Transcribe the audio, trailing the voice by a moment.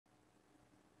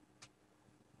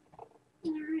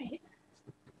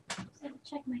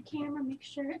check my camera, make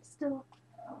sure it's still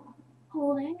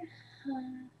holding.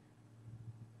 Let's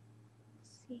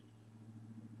see.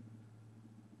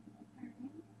 Alright, I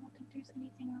don't think there's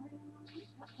anything around. I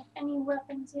don't have any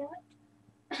weapons yet.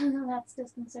 That's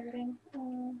disconcerting.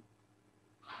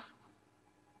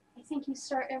 I think you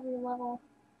start every level.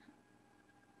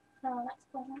 Oh, that's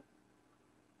pleasant.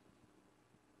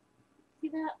 See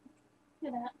that?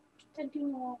 Look at that. Dead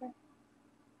Dune Lover.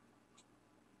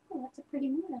 Oh, that's a pretty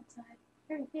moon outside.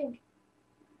 Very big.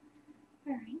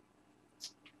 Alright.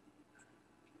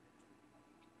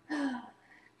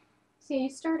 So you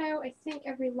start out, I think,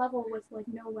 every level with like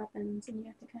no weapons, and you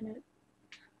have to kind of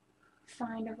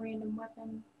find a random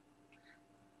weapon.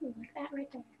 Ooh, like that right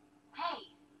there.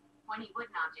 Hey, one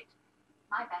wooden object.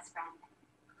 My best friend.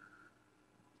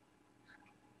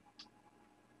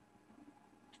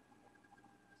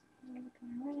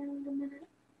 Looking around a minute.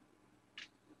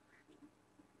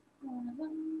 One of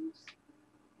those.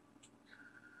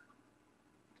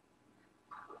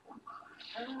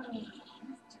 Oh,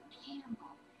 Mr.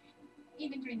 Campbell.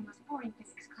 Even during the most boring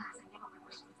physics class, I never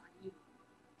wish it was on you.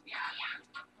 Yeah.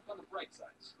 Look on the bright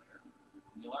side, Slayer.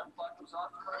 The alarm clock goes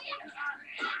off tomorrow.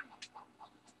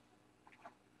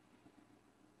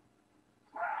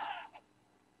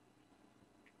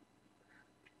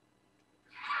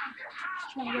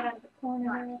 Just trying to get out of the corner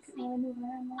there. I can't really move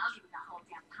around much. I'll give you the whole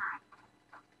damn pie.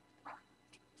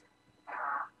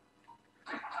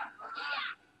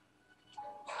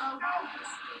 Oh,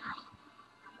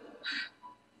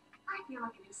 I feel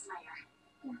like a new Slayer.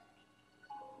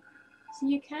 So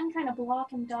you can kind of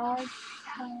block and dodge.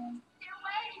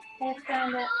 I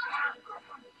found it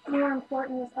more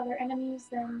important with other enemies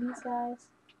than these guys.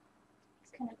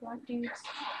 These kind of blunt dudes.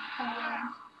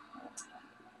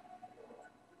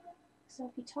 So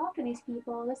if you talk to these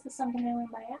people, this is something I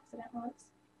learned by accident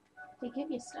once. They give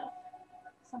you stuff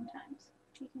sometimes.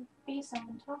 You can face them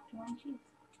and talk to them. Jeez.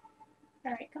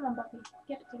 Alright, come on, Buffy.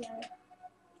 Get it together.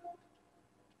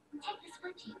 Take this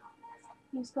with you.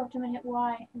 You spoke to them and hit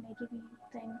Y, and they give you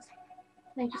things.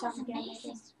 Then you can talk again, they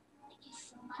just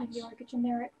give you like a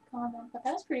generic comment. But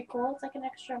that was pretty cool. It's like an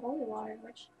extra holy water,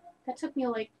 which that took me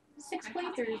like 6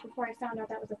 playthroughs before I found out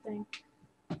that was a thing.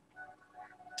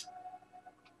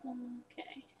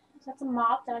 Okay, so that's a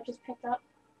mop that I just picked up.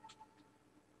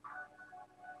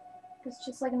 Because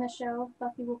just like in the show,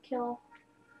 Buffy will kill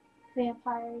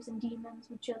vampires and demons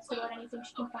with just about anything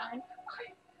she can find.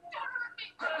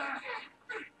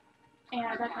 And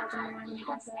I bet that's annoying when he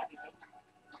does that.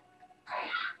 Hi,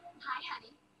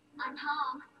 honey. I'm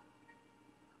home.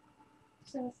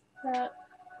 So the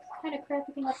kind of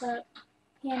crappy thing about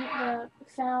the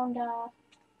found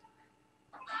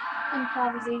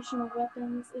improvisational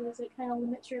weapons is it kind of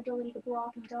limits your ability to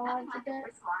block and dodge a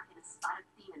bit.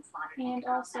 And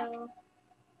also,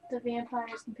 the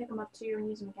vampires can pick them up too and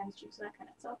use them against you, so that kind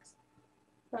of sucks.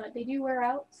 But they do wear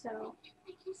out, so...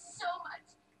 Thank you so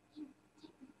much. You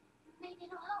made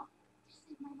it all. You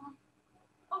saved my life.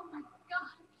 Oh my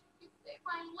God. You saved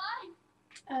my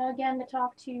life. Again, to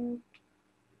talk to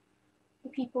the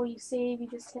people you save, you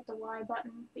just hit the Y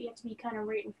button, but you have to be kind of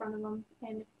right in front of them.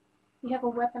 And if you have a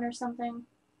weapon or something,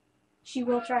 she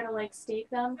will try to, like, stake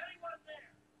them.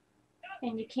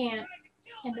 And you can't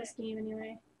in this game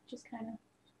anyway. Just kind of...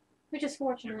 Which is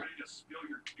fortunate.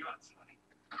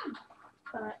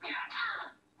 But...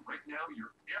 Right now,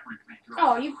 you're everything.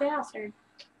 Oh, you bastard.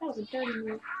 That was a dirty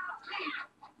move.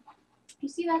 You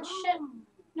see that shit?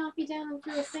 Knock you down and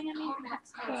threw a thing at me?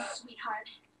 That's cool. Sweetheart.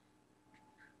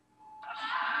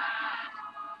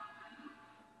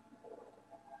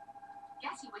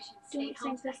 Guess you wish you'd stayed Don't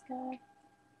home. think this guy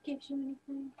gives you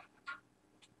anything.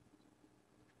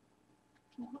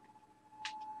 Nope.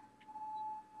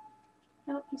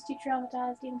 Nope, he's too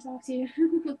traumatized to even talk to you.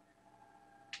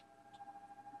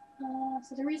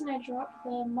 So the reason I dropped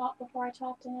the mop before I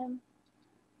talked to him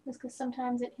was because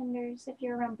sometimes it hinders, if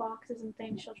you're around boxes and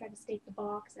things, she'll try to stake the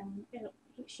box and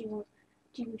she won't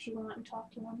do what she wants and talk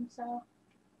to him, so.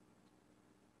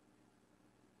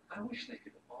 I wish they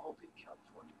could all be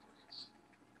California boys.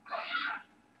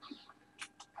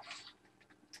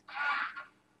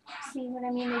 See what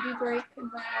I mean? They do break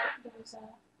and wear out those I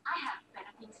have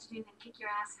better things to do than kick your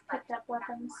ass. picked up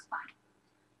weapons. Fine.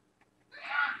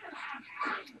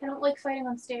 I don't like fighting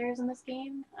on stairs in this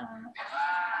game.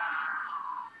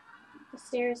 The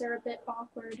stairs are a bit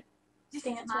awkward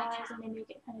stance-wise, and they make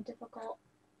it kind of difficult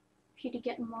for you to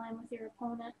get in line with your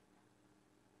opponent.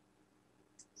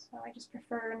 So I just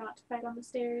prefer not to fight on the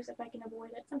stairs if I can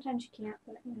avoid it. Sometimes you can't,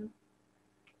 but you know.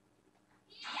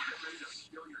 Get ready to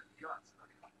spill your guts,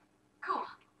 honey. Cool.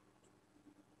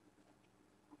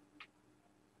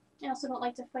 also don't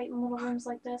like to fight in little rooms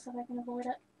like this if I can avoid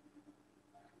it.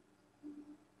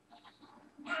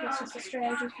 It's just a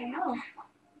strategy thing. Oh, I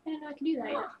didn't know I could do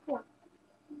that yet. Cool.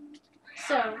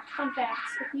 So, fun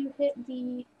facts. If you hit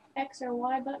the X or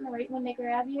Y button right when they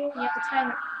grab you, you have to time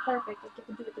it perfect. Like you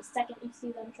have to do it the second you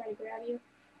see them try to grab you.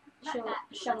 She'll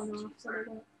shove them off so they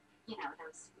don't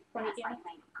bite you.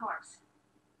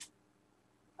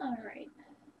 Alright.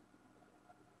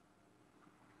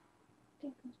 I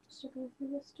think I'm supposed to go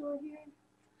through this door here.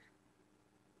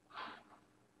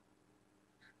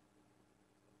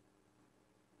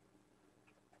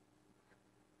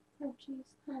 Oh jeez,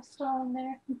 I'm stalling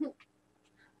there.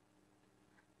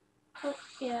 Oh,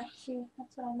 yeah, see,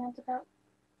 that's what I meant about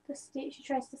the stake. She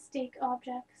tries to stake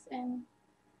objects, and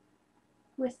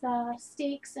with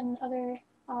stakes and other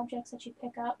objects that you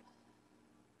pick up,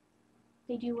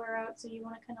 they do wear out, so you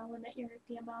want to kind of limit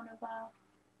the amount of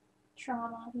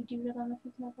trauma you do to them if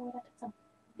you can avoid it. It's a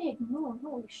big moon,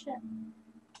 holy shit.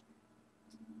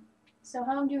 So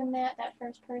how I'm doing that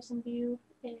first person view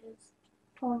is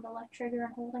pulling the left trigger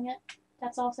and holding it.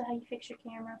 That's also how you fix your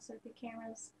camera, so if your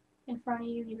camera's in front of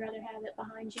you, you'd rather have it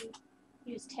behind you.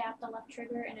 You just tap the left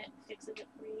trigger and it fixes it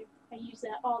for you. I use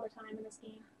that all the time in this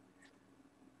game.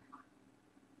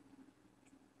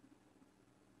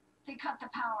 They cut the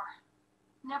power.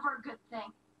 Never a good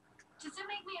thing. Does it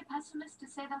make me a pessimist to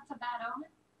say that's a bad omen?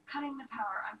 Cutting the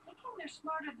power. I'm thinking they're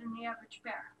smarter than the average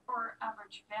bear. Or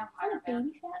average vampire bear.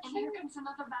 And here comes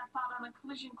another bad thought on a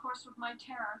collision course with my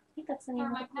terror. I think that's the There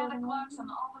name are of the magnetic clothing locks line.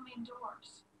 on all the main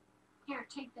doors. Here,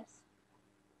 take this.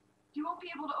 You won't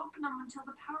be able to open them until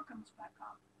the power comes back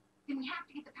on. Then we have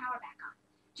to get the power back on.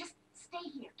 Just stay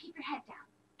here. Keep your head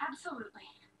down. Absolutely.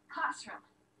 Classroom.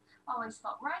 Always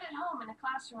felt right at home in a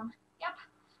classroom. Yep.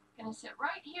 Gonna sit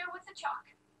right here with the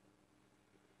chalk.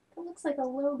 It looks like a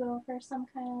logo for some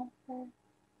kind of,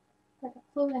 like a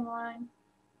clothing line,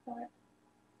 but I'm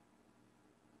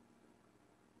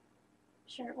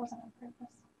sure it wasn't on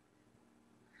purpose.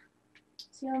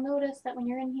 So you'll notice that when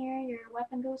you're in here, your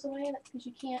weapon goes away. That's because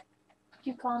you can't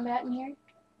do combat in here.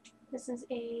 This is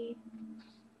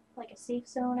like a safe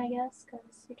zone, I guess,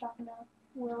 because you're talking to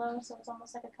Willow, so it's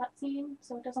almost like a cutscene.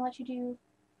 So it doesn't let you do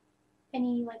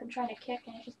any, like I'm trying to kick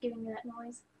and it's just giving me that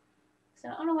noise. So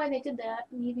I don't know why they did that.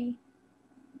 Maybe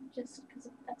just because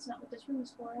that's not what this room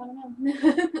is for. I don't know.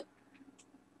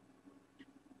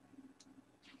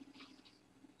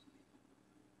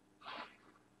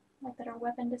 Like that our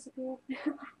weapon disappeared.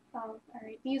 Oh,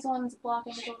 alright. These ones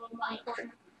blocking is a little more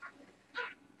important.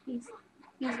 These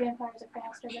vampires are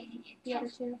faster than the other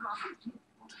two.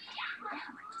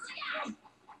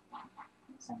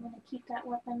 So I'm going to keep that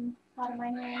weapon out of my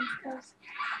hands because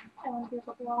I want to be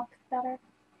able to block better.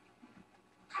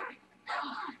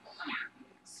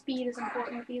 Speed is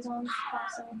important with these ones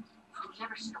also.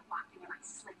 Never should have walked into my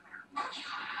slick round.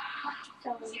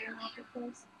 That was an awkward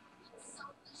place.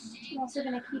 I'm also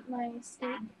going to keep my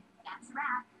stake That's a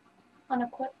wrap.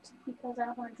 unequipped because I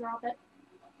don't want to drop it.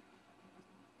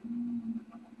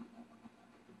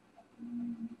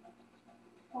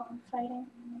 While I'm fighting.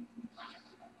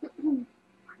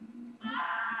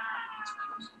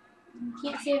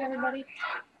 Can't save everybody.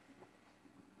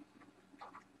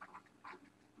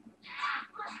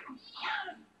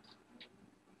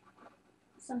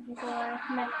 Some people are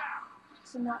meant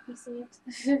to not be saved.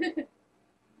 Look, it's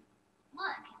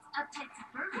uptight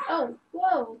suburban. Oh,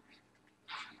 whoa!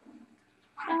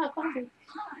 Ah, Buffy.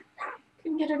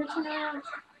 Couldn't get her to turn around.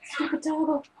 Stupid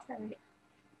toggle. Alright.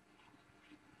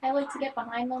 I like to get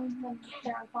behind them when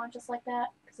they're unconscious like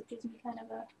that, because it gives me kind of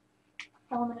a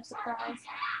element of surprise,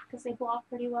 because they block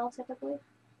pretty well typically.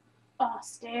 Oh,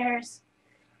 stairs.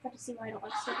 Got to see why I don't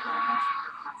like stairs very much.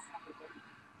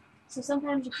 So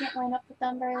sometimes you can't line up with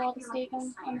them very well to stake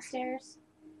them on the stairs.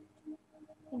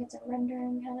 I think it's a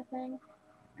rendering kind of thing.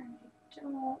 I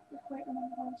don't quite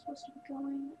remember where I'm supposed to be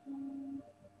going.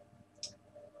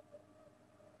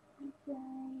 I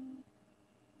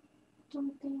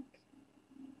don't think.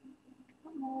 I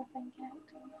don't know if I can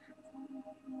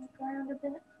look around a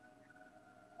bit.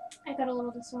 I got a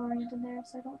little disoriented there,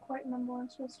 so I don't quite remember where I'm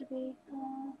supposed to be.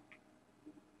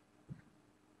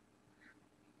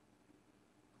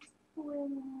 Where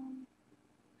am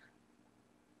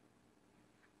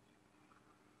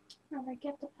I? Alright,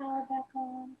 get the power back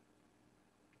on.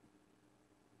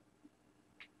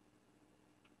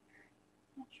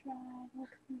 I tried, look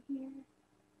through here.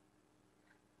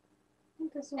 I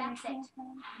think this is where I That's came it.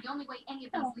 from. The only way any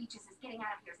of these leeches is getting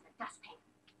out of here is in a dustpan.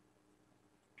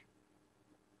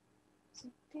 So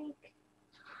take it,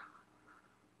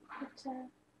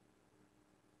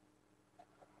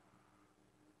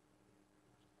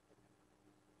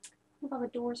 If all the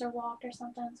doors are locked or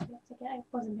something, so you have to get. I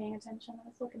wasn't paying attention. I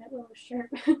was looking at Willow's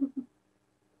shirt.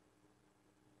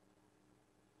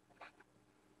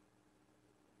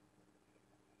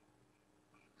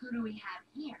 Who do we have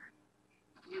here?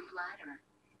 New blood or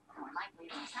more likely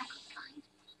the recycled kind?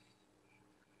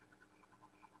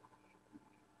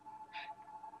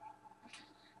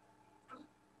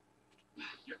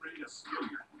 Get ready to spill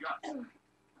your guts. Oh.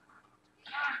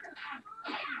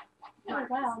 Oh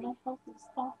wow, my health is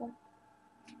awful.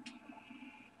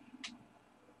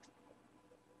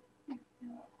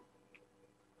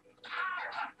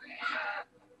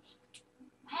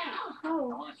 I Oh,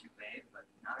 want you, babe, but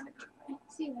not in a good I way. can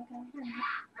see that guy.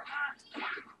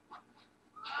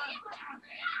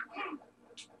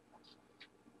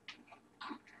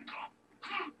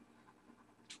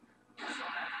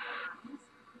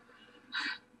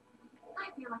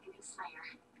 I feel like a new Slayer.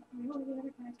 What are the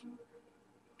other guys doing?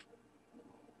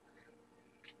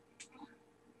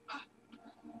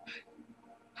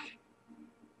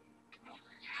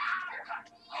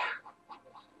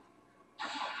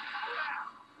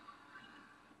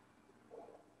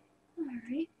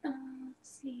 Alright, let's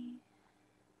see.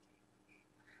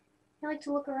 I like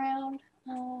to look around.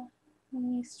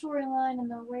 The storyline and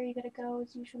the where you gotta go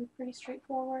is usually pretty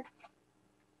straightforward,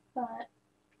 but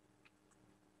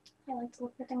I like to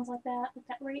look for things like that, with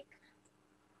that rake.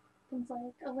 Things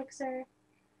like elixir,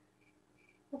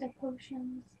 other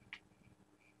potions.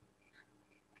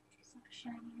 Stuff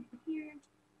shiny over here.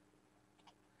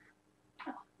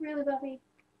 Oh, really, Buffy?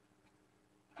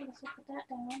 I guess we'll put that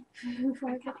down before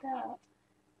I pick that up.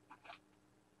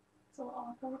 It's a little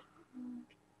awkward.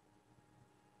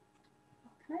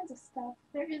 All kinds of stuff.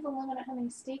 There is a limit on how many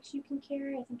stakes you can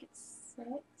carry. I think it's 6,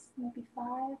 maybe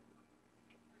 5.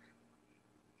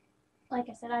 Like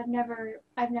I said, I've never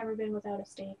been without a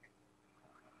stake.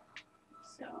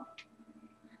 So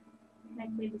I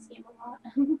played this game a lot.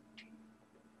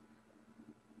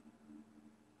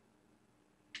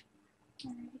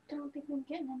 Alright, I don't think I'm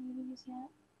getting any of these yet.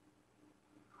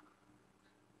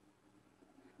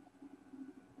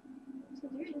 So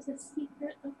there is a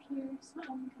secret up here, so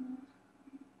I'm gonna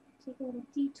take a little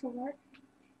detour.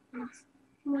 It's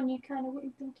one you kind of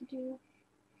wouldn't think to do.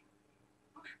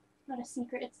 Not a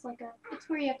secret, it's like it's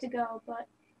where you have to go, but,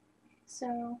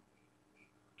 so,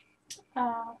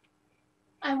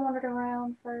 I wandered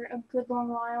around for a good long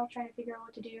while trying to figure out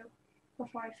what to do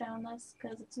before I found this,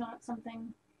 because it's not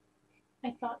something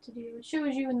I thought to do. It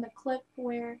shows you in the clip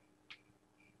where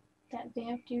that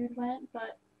vamp dude went,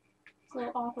 but it's a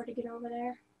little awkward to get over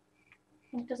there.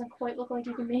 And it doesn't quite look like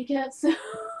you can make it, so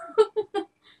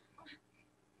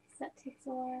that takes a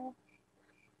while.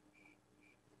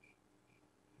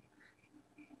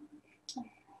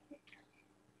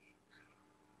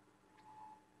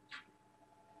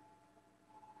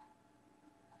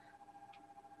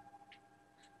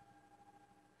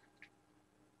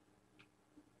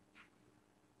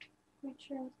 Not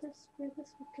sure where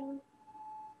this would go.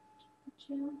 The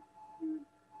gym.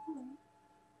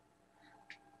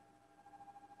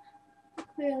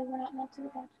 Clearly we're not meant to go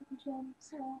back to the gym,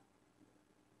 so.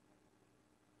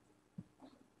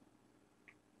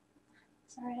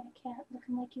 Sorry, I had a cat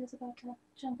looking like he was about to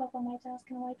jump up on my desk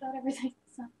and wipe out everything,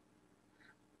 so.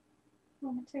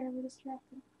 Momentarily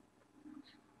distracted.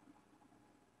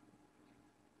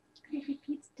 Creepy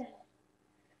Pete's dead.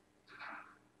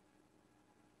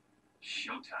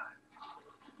 Showtime.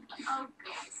 Oh,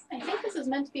 goodness. I think this is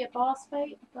meant to be a boss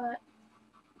fight, but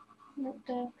with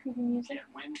the creepy music.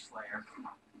 Can't win, Slayer.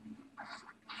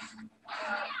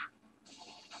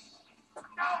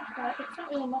 But it's not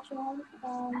really much around.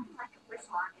 Nothing like a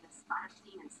wristlock and a spot of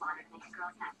demon slaughter to make a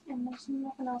girl's happy. And there's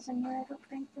nothing else in here, I don't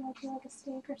think. There might be like a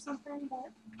steak or something,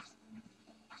 but.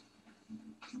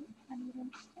 I don't even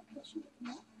think I should do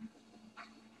that.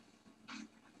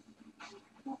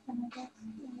 Nothing, I guess.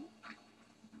 Yeah.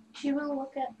 She will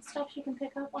look at stuff she can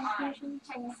pick up on occasion,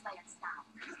 Check so. the Slayer style.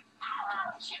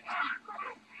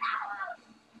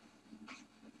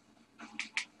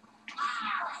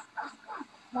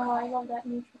 Oh, I love that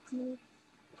Matrix move.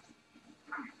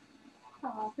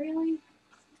 Oh, really?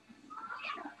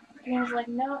 And he was like,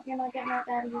 no, you're not getting out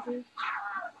that easy.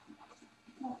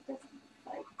 Oh, this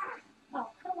fight. Oh,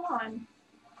 come on.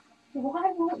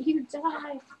 Why won't you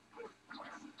die?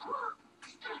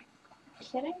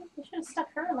 Kidding? You should have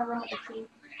stuck her in the room with the key.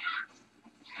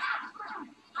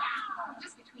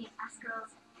 Just between us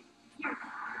girls, you're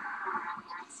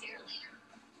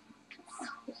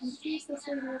In case this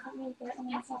lady doesn't make it, I'm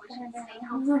gonna talk to her now.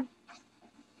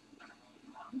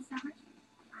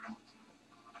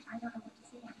 I don't know what to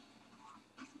say.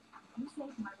 You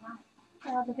saved my life.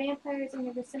 The vampires in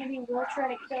your vicinity will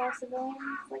try to kill civilians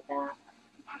like that.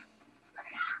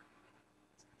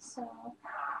 So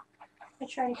I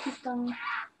try to keep them.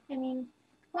 I mean,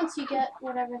 once you get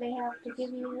whatever they have to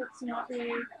give you, it's not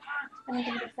really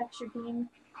anything that affects your game.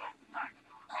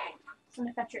 It doesn't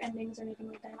affect your endings or anything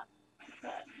like that.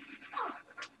 But,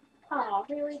 oh,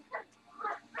 really?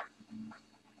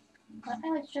 But I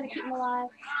like to try to keep them alive.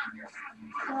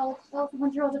 I'll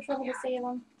went through all the trouble to save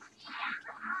them.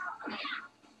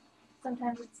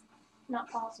 Sometimes it's not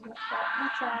possible, but I'll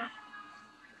try.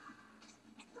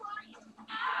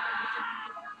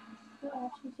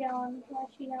 Oh, she's yelling. Why is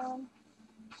she yelling?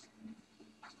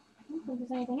 I don't think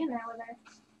there's anything in there with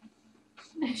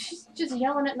her. She's just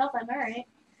yelling at nothing, alright.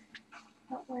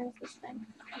 Oh, where is this thing?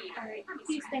 Alright,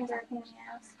 these things are a pain in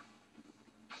the ass.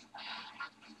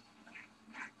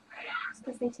 Just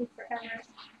because they take forever.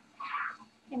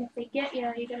 And if they get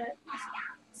you, you gotta...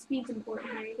 Speed's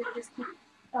important here, you gotta just keep...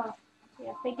 Oh,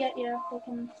 yeah, if they get you, they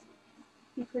can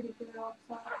be pretty brutal,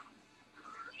 so...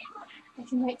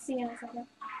 As you might see in a second.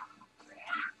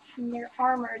 And they're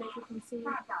armored, as you can see.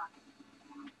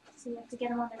 So you have to get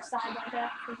them on their side like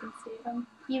that so you can save them.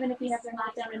 Even if you have their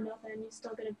knocked down to nothing, you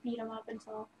still gotta beat them up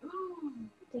until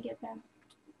they get them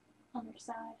on their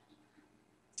side.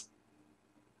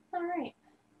 Alright,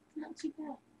 not too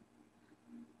bad.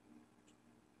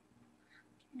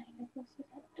 Now I gotta go through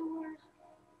that door.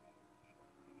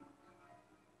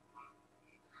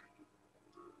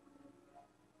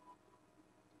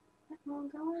 That one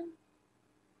going?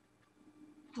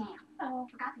 Damn. Oh,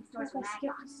 Forgot these I doors were skipped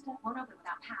magnet. a step. Won't open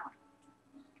without power.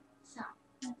 So,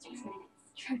 That's it's right. what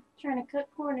it is. Trying to cut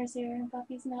corners here, and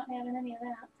Buffy's not having any of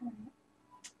that. Alright.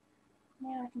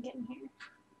 Now I can get in here.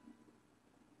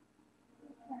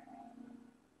 Alright.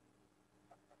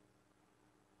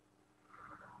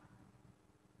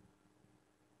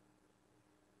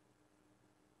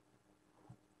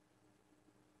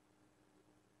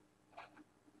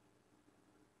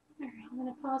 Alright, I'm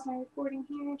going to pause my recording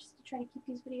here just to try to keep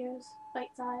these videos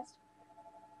bite-sized.